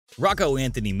Rocco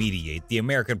Mediate, the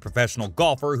American professional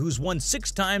golfer who's won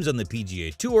 6 times on the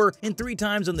PGA Tour and 3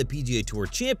 times on the PGA Tour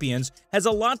Champions, has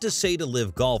a lot to say to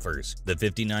LIV golfers. The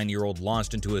 59-year-old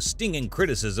launched into a stinging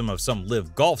criticism of some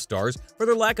LIV golf stars for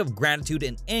their lack of gratitude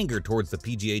and anger towards the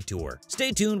PGA Tour.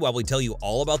 Stay tuned while we tell you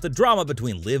all about the drama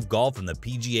between LIV Golf and the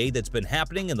PGA that's been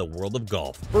happening in the world of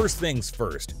golf. First things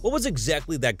first, what was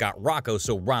exactly that got Rocco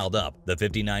so riled up? The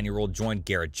 59-year-old joined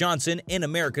Garrett Johnson, an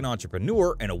American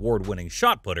entrepreneur and award-winning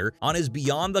shot putter, on his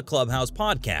Beyond the Clubhouse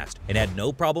podcast and had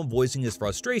no problem voicing his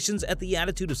frustrations at the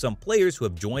attitude of some players who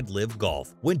have joined LIV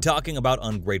Golf. When talking about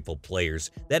ungrateful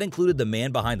players, that included the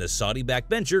man behind the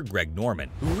Saudi-backed venture, Greg Norman,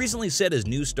 who recently said his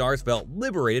new stars felt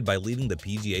liberated by leaving the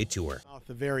PGA Tour.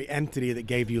 The very entity that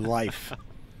gave you life.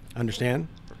 Understand?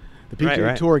 The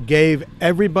PGA Tour gave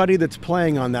everybody that's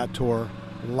playing on that tour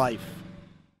life.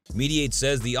 Mediate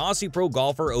says the Aussie pro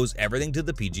golfer owes everything to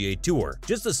the PGA Tour,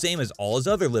 just the same as all his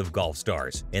other LIV golf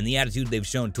stars, and the attitude they've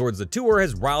shown towards the tour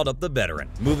has riled up the veteran.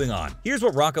 Moving on, here's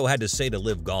what Rocco had to say to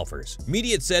LIV golfers.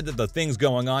 Mediate said that the things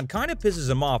going on kind of pisses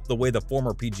him off the way the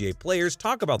former PGA players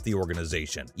talk about the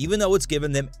organization, even though it's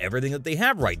given them everything that they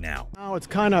have right now. Oh, it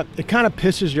kind of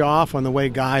pisses you off on the way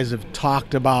guys have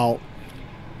talked about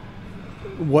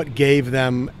what gave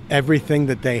them everything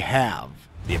that they have.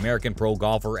 The American pro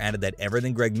golfer added that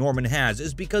everything Greg Norman has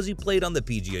is because he played on the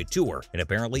PGA Tour, and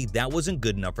apparently that wasn't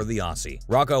good enough for the Aussie.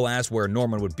 Rocco asked where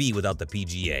Norman would be without the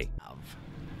PGA.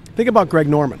 Think about Greg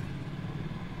Norman.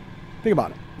 Think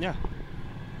about it. Yeah.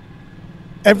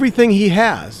 Everything he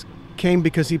has came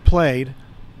because he played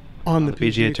on the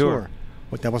PGA Tour.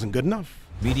 What, that wasn't good enough?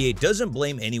 Mediate doesn't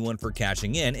blame anyone for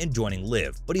cashing in and joining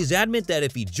LIV, but he's adamant that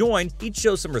if he joined, he'd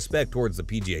show some respect towards the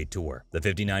PGA Tour. The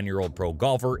 59-year-old pro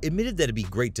golfer admitted that it'd be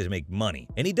great to make money,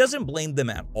 and he doesn't blame them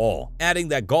at all, adding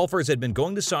that golfers had been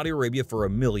going to Saudi Arabia for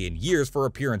 1,000,000 years for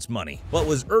appearance money, but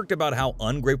was irked about how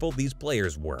ungrateful these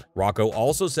players were. Rocco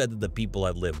also said that the people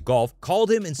at LIV Golf called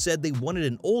him and said they wanted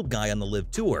an old guy on the LIV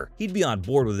Tour. He'd be on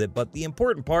board with it, but the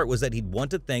important part was that he'd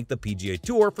want to thank the PGA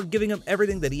Tour for giving him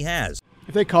everything that he has.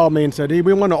 If they called me and said, hey,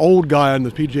 we want an old guy on the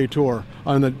PGA Tour,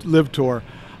 on the LIV Tour,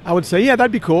 I would say, yeah,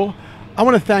 that'd be cool. I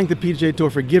want to thank the PGA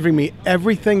Tour for giving me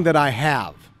everything that I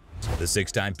have. The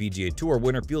 6-time PGA Tour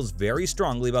winner feels very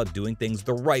strongly about doing things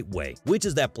the right way, which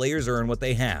is that players earn what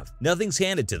they have. Nothing's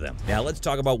handed to them. Now let's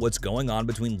talk about what's going on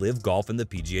between LIV Golf and the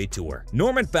PGA Tour.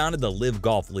 Norman founded the LIV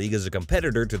Golf League as a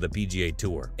competitor to the PGA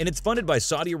Tour, and it's funded by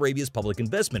Saudi Arabia's public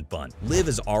investment fund. LIV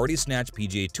has already snatched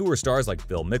PGA Tour stars like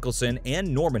Phil Mickelson,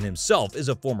 and Norman himself is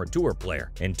a former tour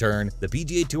player. In turn, the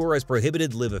PGA Tour has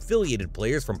prohibited LIV-affiliated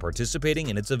players from participating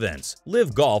in its events.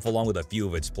 LIV Golf, along with a few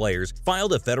of its players,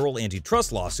 filed a federal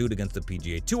antitrust lawsuit against the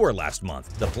PGA Tour last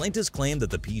month. The plaintiffs claimed that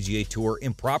the PGA Tour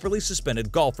improperly suspended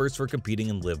golfers for competing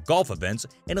in LIV golf events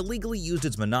and illegally used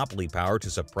its monopoly power to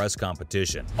suppress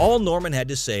competition. All Norman had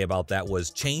to say about that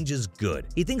was change is good.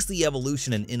 He thinks the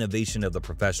evolution and innovation of the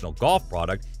professional golf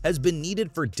product has been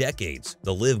needed for decades.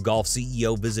 The LIV Golf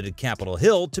CEO visited Capitol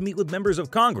Hill to meet with members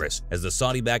of Congress as the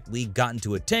Saudi-backed league got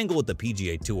into a tangle with the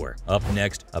PGA Tour. Up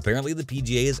next, apparently the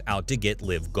PGA is out to get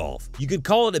LIV Golf. You could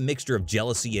call it a mixture of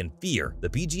jealousy and fear. The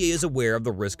PGA is aware of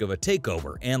the risk of a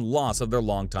takeover and loss of their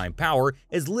longtime power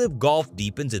as LIV Golf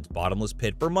deepens its bottomless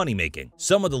pit for money-making.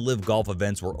 Some of the LIV Golf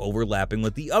events were overlapping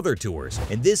with the other tours,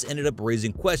 and this ended up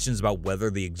raising questions about whether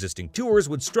the existing tours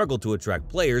would struggle to attract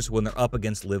players when they're up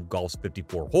against LIV Golf's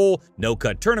 54-hole,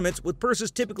 no-cut tournaments with purses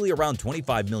typically around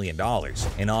 $25 million.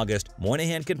 In August,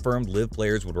 Moynihan confirmed LIV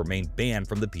players would remain banned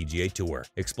from the PGA Tour,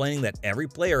 explaining that every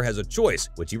player has a choice,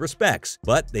 which he respects,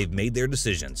 but they've made their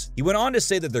decisions. He went on to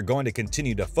say that they're going to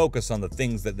continue to focus on the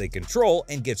things that they control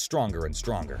and get stronger and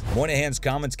stronger. Moynihan's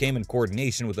comments came in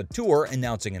coordination with the tour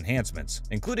announcing enhancements,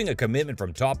 including a commitment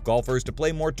from top golfers to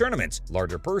play more tournaments,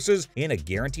 larger purses, and a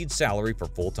guaranteed salary for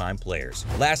full-time players.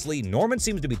 Lastly, Norman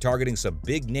seems to be targeting some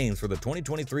big names for the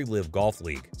 2023 LIV Golf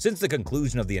League. Since the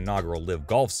conclusion of the inaugural LIV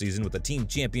Golf season with the team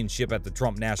championship at the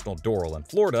Trump National Doral in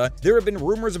Florida, there have been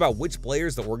rumors about which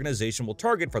players the organization will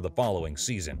target for the following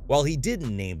season. While he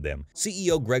didn't name them,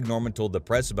 CEO Greg Norman told the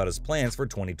press about his plans for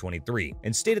 2023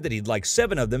 and stated that he'd like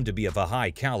 7 of them to be of a high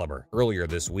caliber. Earlier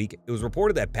this week, it was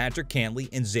reported that Patrick Cantlay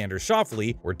and Xander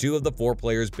Schauffele were 2 of the 4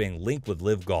 players being linked with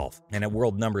LIV Golf, and at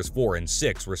world numbers 4 and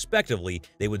 6, respectively,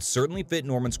 they would certainly fit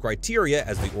Norman's criteria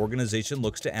as the organization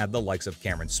looks to add the likes of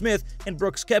Cameron Smith and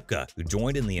Brooks Koepka, who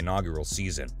joined in the inaugural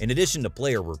season. In addition to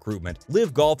player recruitment,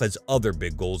 LIV Golf has other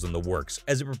big goals in the works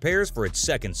as it prepares for its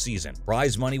 2nd season.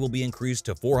 Prize money will be increased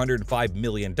to $405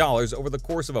 million over the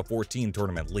course of a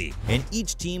 14-tournament league, and each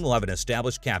Each team will have an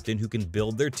established captain who can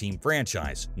build their team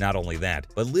franchise. Not only that,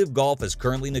 but LIV Golf is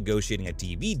currently negotiating a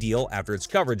TV deal after its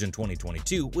coverage in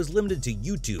 2022 was limited to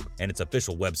YouTube and its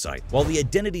official website. While the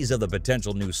identities of the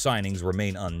potential new signings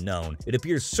remain unknown, it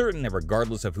appears certain that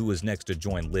regardless of who is next to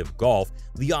join LIV Golf,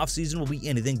 the offseason will be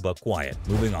anything but quiet.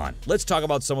 Moving on, let's talk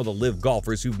about some of the LIV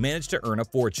golfers who've managed to earn a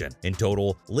fortune. In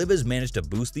total, LIV has managed to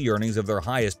boost the earnings of their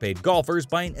highest paid golfers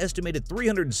by an estimated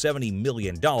 $370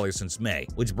 million since May,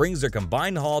 which brings their combined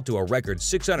haul to a record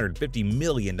 $650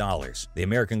 million. The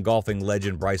American golfing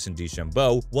legend Bryson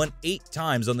DeChambeau won 8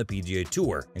 times on the PGA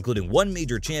Tour, including 1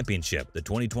 major championship, the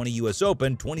 2020 US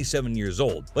Open, 27 years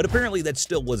old. But apparently that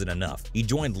still wasn't enough. He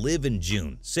joined LIV in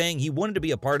June, saying he wanted to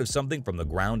be a part of something from the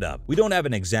ground up. We don't have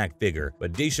an exact figure,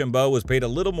 but DeChambeau was paid a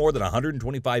little more than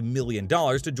 $125 million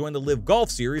to join the LIV Golf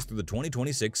Series through the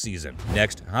 2026 season.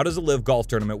 Next, how does a LIV Golf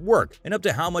tournament work, and up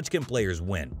to how much can players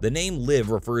win? The name LIV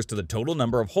refers to the total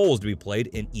number of holes to be played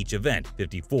in each event,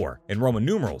 54, in Roman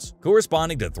numerals,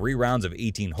 corresponding to 3 rounds of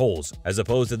 18 holes, as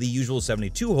opposed to the usual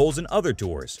 72 holes in other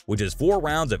tours, which is 4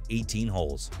 rounds of 18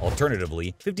 holes.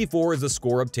 Alternatively, 54 is the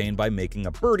score obtained by making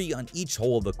a birdie on each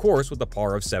hole of the course with a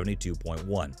par of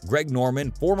 72.1. Greg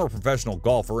Norman, former professional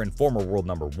golfer and former world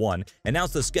number 1,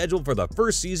 announced the schedule for the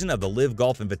first season of the LIV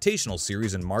Golf Invitational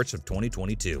Series in March of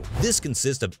 2022. This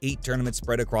consists of 8 tournaments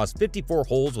spread across 54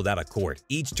 holes without a court.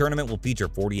 Each tournament will feature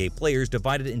 48 players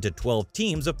divided into 12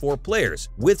 teams of 4 players,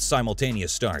 with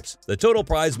simultaneous starts. The total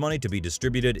prize money to be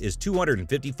distributed is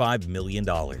 $255 million.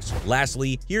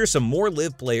 Lastly, here are some more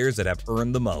LIV players that have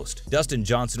earned the most. Dustin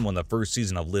Johnson won the first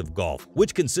season of LIV Golf,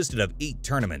 which consisted of 8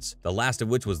 tournaments, the last of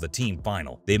which was the team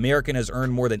final. The American has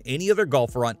earned more than any other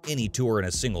golfer on any tour in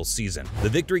a single season. The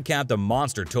victory capped a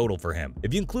monster total for him.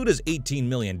 If you include his $18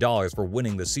 million for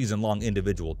winning the season-long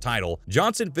individual title,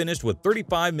 Johnson finished with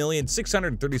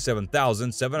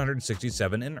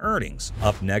 $35,637,767 in earnings.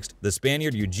 Up next, the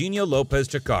Spaniard Eugenio Lopez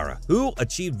Chacarra, who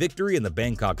achieved victory in the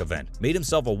Bangkok event, made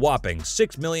himself a whopping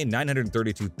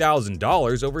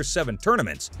 $6,932,000 over 7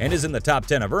 tournaments, and is in the top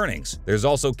 10 of earnings. There's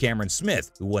also Cameron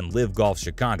Smith, who won LIV Golf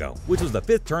Chicago, which was the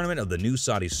 5th tournament of the new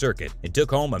Saudi circuit, and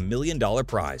took home $1 million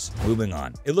prize. Moving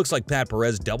on, it looks like Pat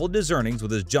Perez doubled his earnings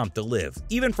with his jump to LIV.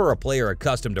 Even for a player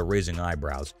accustomed to raising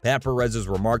eyebrows, Pat Perez's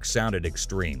remarks sounded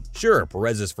extreme. Sure,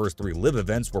 Perez's first 3 LIV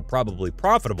events were probably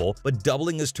profitable, but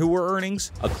doubling his tour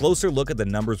earnings? A closer look at the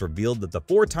numbers revealed that the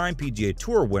 4-time PGA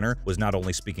Tour winner was not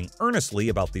only speaking earnestly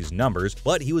about these numbers,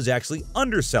 but he was actually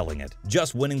underselling it.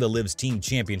 Just winning the LIV's team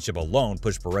championship alone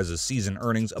pushed Perez's season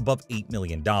earnings above $8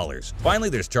 million. Finally,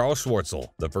 there's Charles Schwartzel.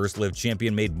 The first LIV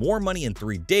champion made more money in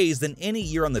 3 days than any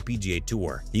year on the PGA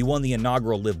Tour. He won the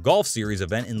inaugural LIV Golf Series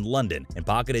event in London and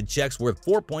pocketed checks worth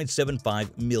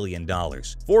 $4.75 million.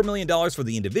 $4 million for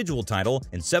the individual title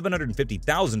and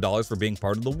 $750,000 for being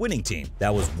part of the winning team.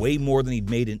 That was way more than he'd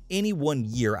made in any one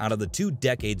year out of the 2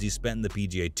 decades he spent in the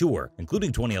PGA Tour,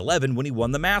 including 2011 when he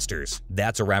won the Masters.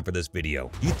 That's a wrap for this video.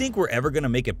 Do you think we're ever going to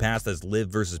make it past this LIV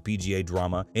versus PGA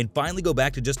drama and finally go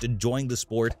back to just enjoying the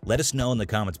sport? Let us know in the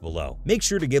comments below. Make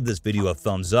sure to give this video a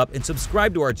thumbs up and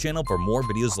subscribe to our channel for more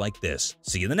videos like this.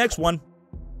 See you in the next one.